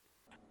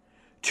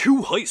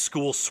Two high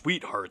school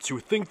sweethearts who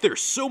think they're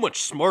so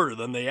much smarter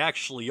than they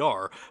actually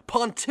are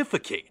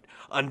pontificate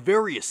on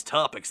various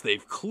topics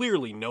they've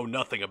clearly know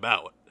nothing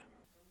about.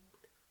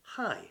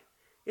 Hi,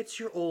 it's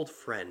your old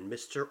friend,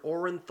 Mr.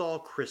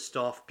 Orenthal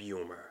Christoph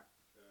Bumer,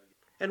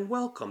 and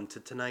welcome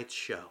to tonight's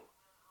show.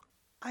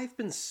 I've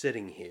been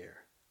sitting here,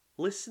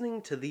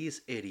 listening to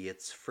these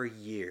idiots for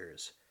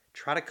years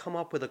try to come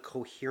up with a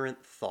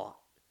coherent thought.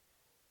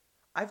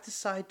 I've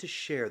decided to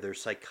share their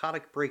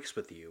psychotic breaks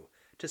with you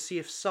to see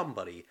if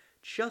somebody,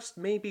 just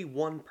maybe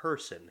one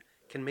person,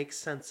 can make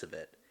sense of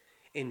it.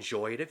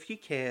 Enjoy it if you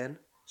can,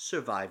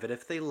 survive it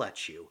if they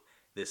let you.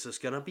 This is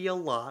gonna be a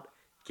lot.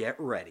 Get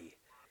ready.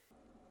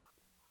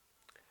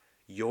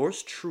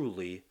 Yours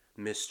truly,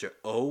 Mr.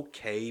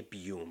 O.K.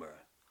 Bumer.